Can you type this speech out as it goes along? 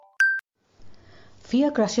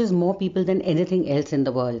Fear crushes more people than anything else in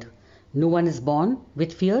the world. No one is born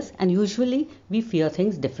with fears, and usually we fear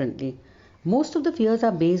things differently. Most of the fears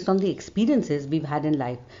are based on the experiences we've had in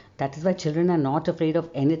life. That is why children are not afraid of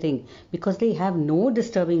anything, because they have no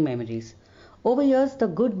disturbing memories. Over years, the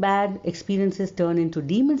good bad experiences turn into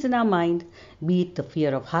demons in our mind, be it the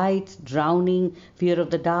fear of heights, drowning, fear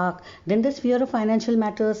of the dark, then there's fear of financial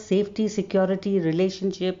matters, safety, security,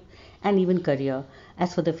 relationship, and even career.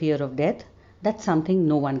 As for the fear of death, that's something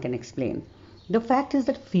no one can explain. The fact is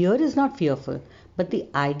that fear is not fearful, but the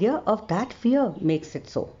idea of that fear makes it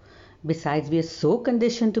so. Besides, we are so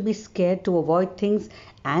conditioned to be scared, to avoid things,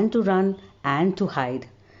 and to run and to hide.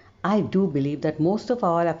 I do believe that most of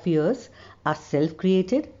our fears are self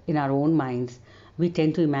created in our own minds. We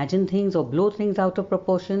tend to imagine things or blow things out of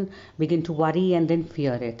proportion, begin to worry, and then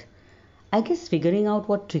fear it. I guess figuring out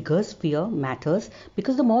what triggers fear matters,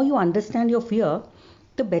 because the more you understand your fear,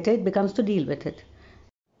 the better it becomes to deal with it.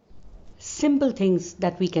 Simple things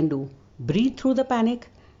that we can do: breathe through the panic,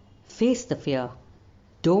 face the fear,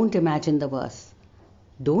 don't imagine the worst,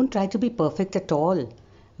 don't try to be perfect at all,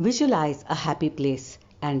 visualize a happy place,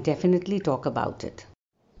 and definitely talk about it.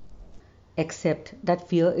 Accept that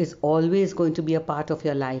fear is always going to be a part of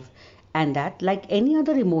your life, and that, like any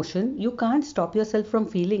other emotion, you can't stop yourself from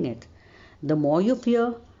feeling it. The more you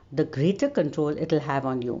fear, the greater control it'll have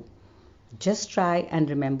on you. Just try and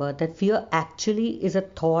remember that fear actually is a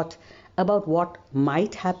thought about what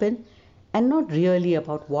might happen and not really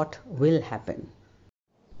about what will happen.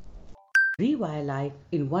 Rewire Life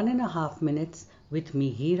in 1.5 minutes with me,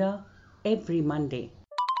 Hira, every Monday.